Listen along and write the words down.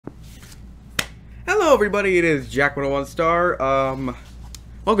Hello everybody, it is Jack101star.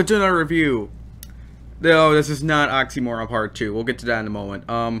 Welcome to another review. No, this is not Oxymoron Part 2. We'll get to that in a moment.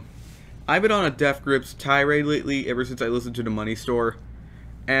 I've been on a Death Grips tirade lately ever since I listened to The Money Store.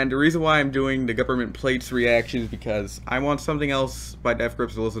 And the reason why I'm doing the Government Plates reaction is because I want something else by Death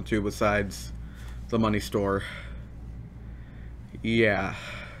Grips to listen to besides The Money Store. Yeah.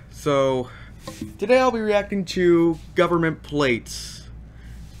 So, today I'll be reacting to Government Plates.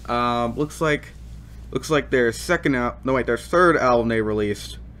 Looks like their their third album they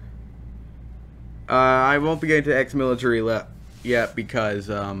released. I won't be getting to Ex-Military yet because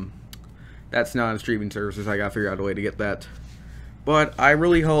that's not on streaming services. I gotta figure out a way to get that. But I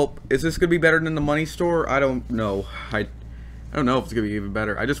really hope, is this gonna be better than The Money Store? I don't know. I don't know if it's gonna be even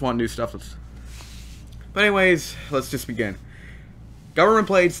better. I just want new stuff. But anyways, let's just begin. Government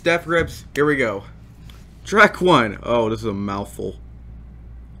Plates, Death Grips. Here we go. Track 1. Oh, this is a mouthful.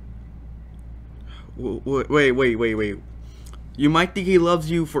 Wait. You might think he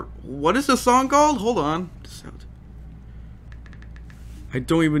loves you for... What is the song called? Hold on. I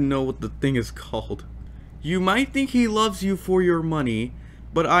don't even know what the thing is called. You might think he loves you for your money,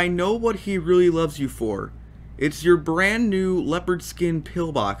 but I know what he really loves you for. It's your brand new leopard skin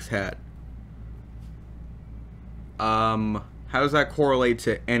pillbox hat. How does that correlate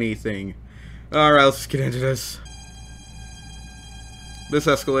to anything? Alright, let's just get into this. This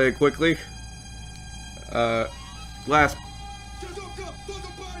escalated quickly. Last.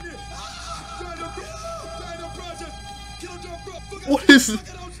 What is?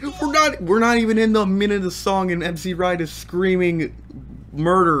 We're not even in the minute of the song, and MC Ride is screaming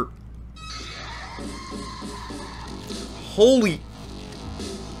murder. Holy!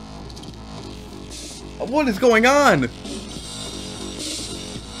 What is going on?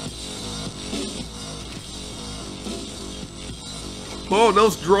 Oh,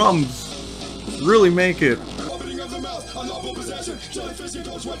 those drums really make it.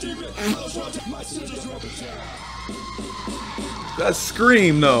 That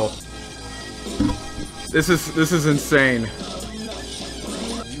scream though. This is insane.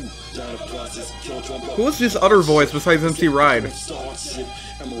 Who was this other voice besides MC Ride?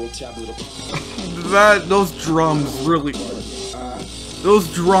 Those drums really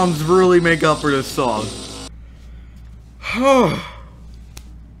make up for this song.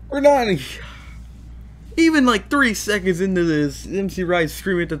 We're not even like 3 seconds into this, MC Ride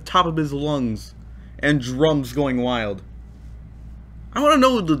screaming at the top of his lungs and drums going wild. I want to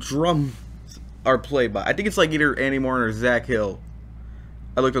know who the drums are played by. I think it's like either Andy Moore or Zach Hill.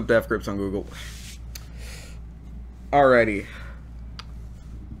 I looked up Death Grips on Google. Alrighty.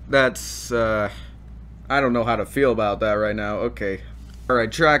 That's, I don't know how to feel about that right now. Okay.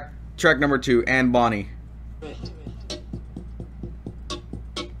 Alright, track number 2, Anne Bonny.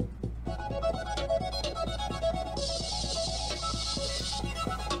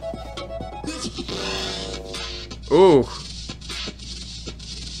 Ooh.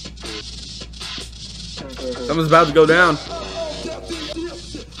 Something's about to go down.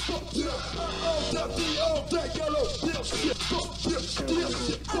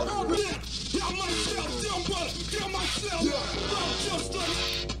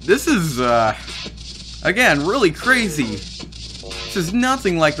 This is, again, really crazy. This is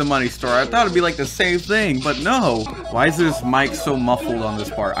nothing like The Money Store. I thought it'd be like the same thing, but no. Why is this mic so muffled on this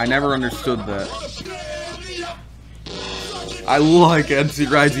part? I never understood that. I like MC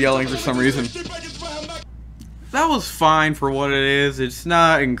Ride's yelling for some reason. That was fine for what it is. It's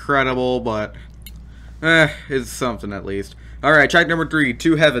not incredible, but it's something at least. Alright, track number 3,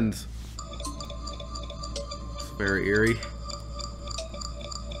 Two Heavens. It's very eerie.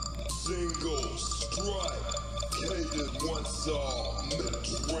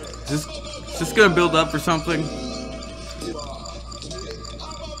 Is this gonna build up for something?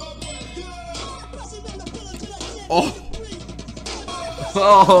 Oh!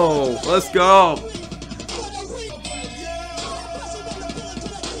 Oh, let's go.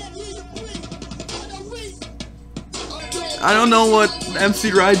 I don't know what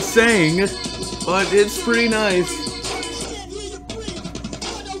MC Ride's saying, but it's pretty nice.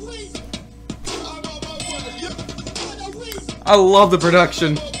 I love the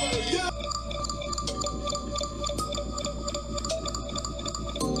production.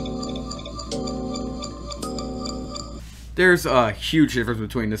 There's a huge difference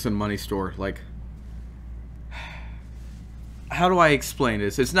between this and Money Store. Like, how do I explain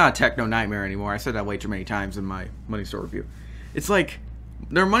this? It's not a techno nightmare anymore. I said that way too many times in my Money Store review. It's like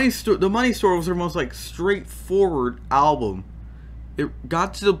the Money Store was their most like straightforward album. It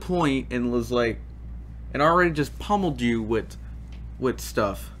got to the point and was like, and already just pummeled you with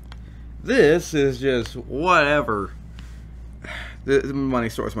stuff. This is just whatever. The money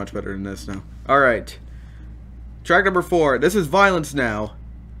store is much better than this now. Alright. Track number 4. This is Violence Now.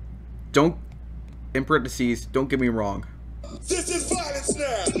 Don't, in parentheses, don't get me wrong. This is Violence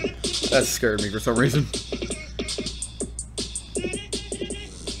Now. That scared me for some reason.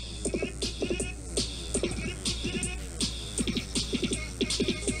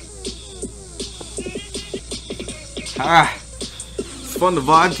 Ah, it's fun to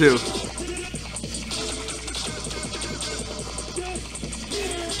vibe to.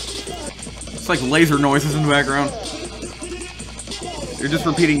 It's like laser noises in the background. You're just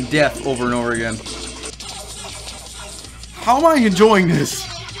repeating death over and over again. How am I enjoying this?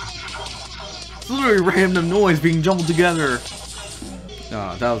 It's literally random noise being jumbled together.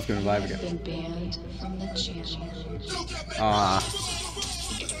 Oh, that was gonna vibe again. Ah.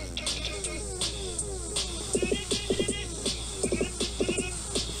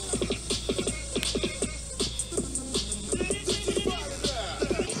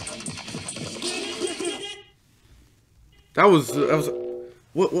 That was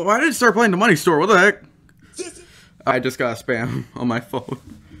why did it start playing the money store? What the heck? I just got spam on my phone.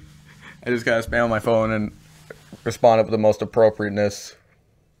 I just got spam on my phone and responded with the most appropriateness.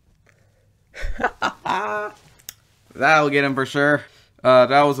 That'll get him for sure.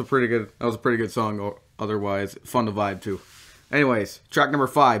 That was a pretty good song. Otherwise, fun to vibe to. Anyways, track number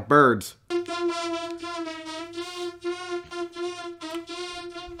 5, Birds.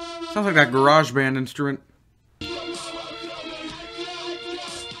 Sounds like that garage band instrument.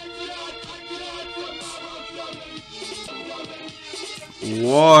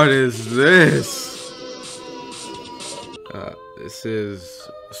 What is this? This is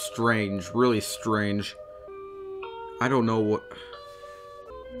strange, really strange. I don't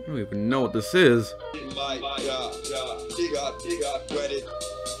even know what this is. I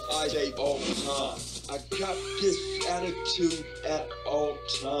got this attitude at all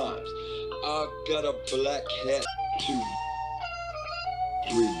times. I got a black hat, 2,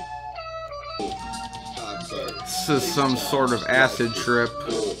 3, 4, 5 birds. This is some sort of acid trip.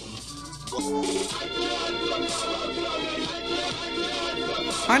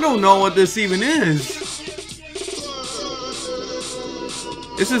 I don't know what this even is.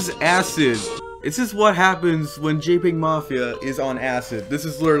 This is acid. This is what happens when JPEG Mafia is on acid. This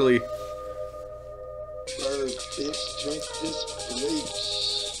is literally...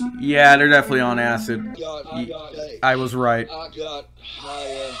 Yeah, they're definitely on acid. I was right.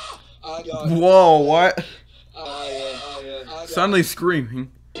 Whoa, what? Suddenly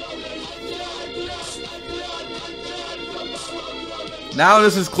screaming. Now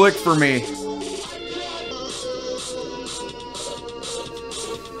this is clicked for me.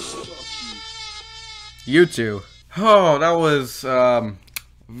 You two. Oh, that was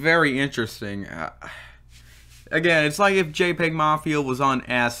very interesting. Again, it's like if JPEG Mafia was on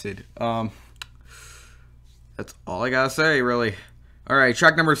acid. That's all I gotta say, really. Alright,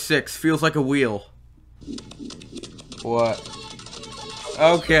 track number 6, Feels Like a Wheel. What?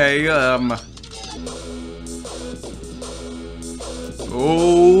 Okay,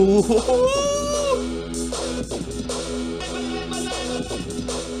 Oh!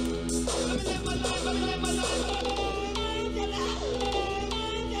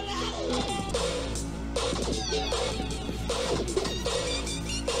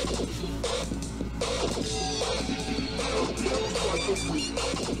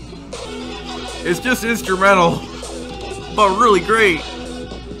 It's just instrumental, but really great.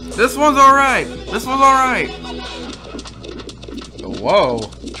 This one's alright. This one's alright. Whoa.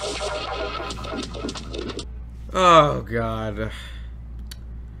 Oh god.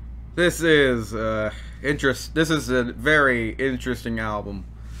 This is This is a very interesting album.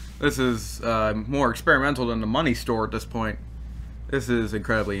 This is more experimental than the Money Store at this point. This is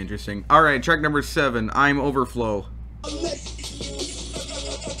incredibly interesting. Alright, track number 7, I'm Overflow.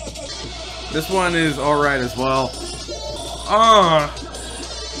 This one is alright as well.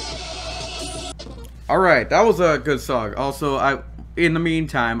 Alright, that was a good song. Also, in the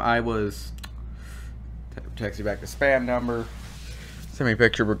meantime, I was texting back the spam number. Sent me a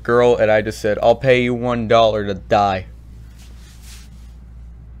picture of a girl, and I just said, I'll pay you $1 to die.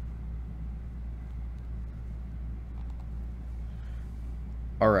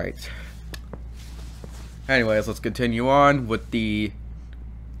 Alright. Anyways, let's continue on with the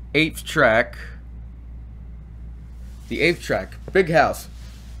 8th track. The 8th track, Big House.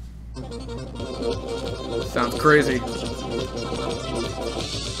 Sounds crazy.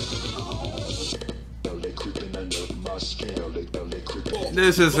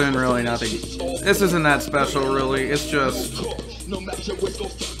 This isn't really nothing. This isn't that special, really. It's just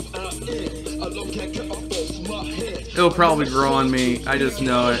It'll probably grow on me. I just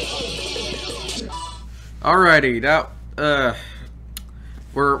know it. Alrighty,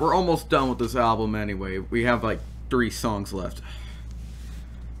 we're almost done with this album anyway. We have like 3 songs left.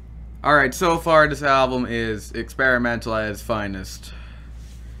 Alright, so far this album is experimental at its finest.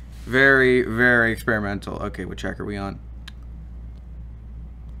 Very, very experimental. Okay, what track are we on?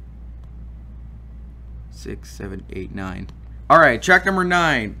 6, 7, 8, 9. Alright, track number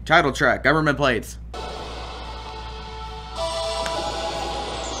 9. Title track, Government Plates.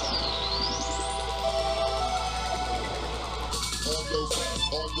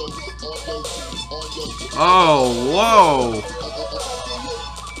 Oh, whoa!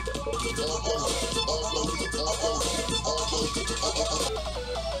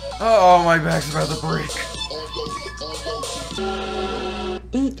 Oh, my back's about to break.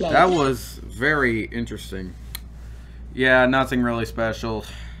 That was very interesting. Yeah, nothing really special.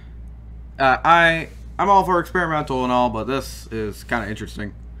 I'm all for experimental and all, but this is kind of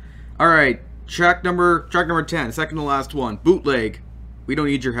interesting. All right, track number 10, second to last one, Bootleg. We don't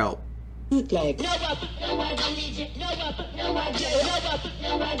need your help. Bootleg.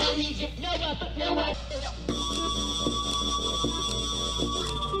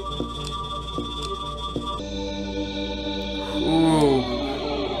 Ooh,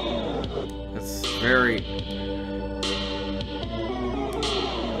 that's very.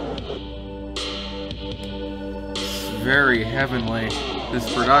 Very heavenly,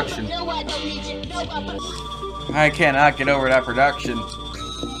 this production. I cannot get over that production.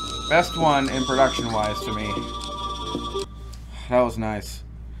 Best one in production-wise to me. That was nice.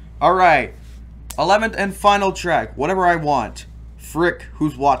 Alright, 11th and final track, Whatever I Want. Frick,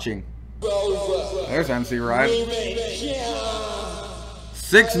 Who's Watching? There's MC Ride.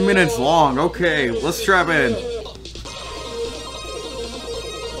 6 minutes long, okay, let's strap in.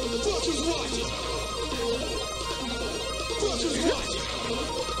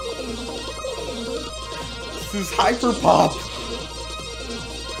 This is hyper pop.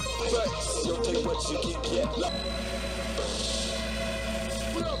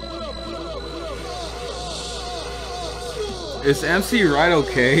 Is MC Ride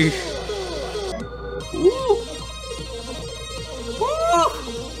okay? Woo. Woo.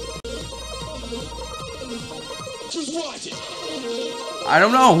 I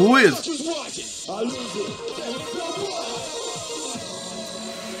don't know who is.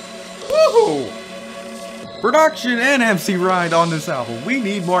 Woohoo! Production and MC Ride on this album. We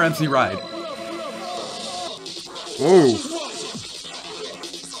need more MC Ride.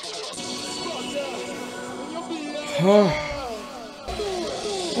 Whoa.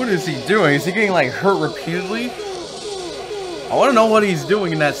 What is he doing? Is he getting like hurt repeatedly? I want to know what he's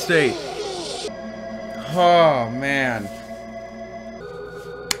doing in that state. Oh man.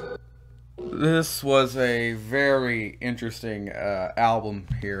 This was a very interesting album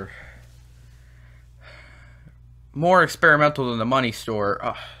here. More experimental than the Money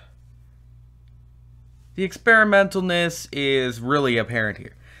Store. The experimentalness is really apparent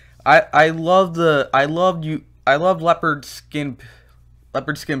here. I loved leopard skin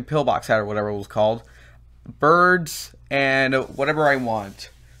pillbox hat or whatever it was called. Birds and Whatever I Want.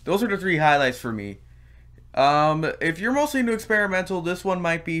 Those are the 3 highlights for me. If you're mostly into experimental, this one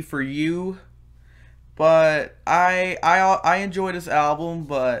might be for you. But I enjoy this album,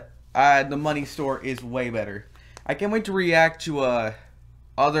 but the Money Store is way better. I can't wait to react to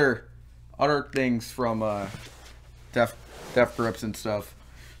other things from Death Grips and stuff.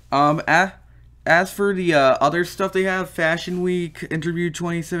 As for the other stuff they have, Fashion Week, Interview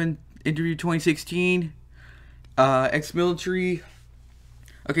 2016, Ex-Military.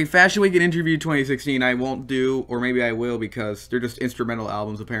 Okay, Fashion Week and Interview 2016 I won't do, or maybe I will, because they're just instrumental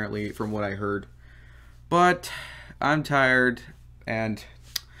albums apparently from what I heard. But I'm tired, and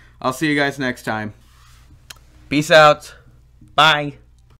I'll see you guys next time. Peace out. Bye.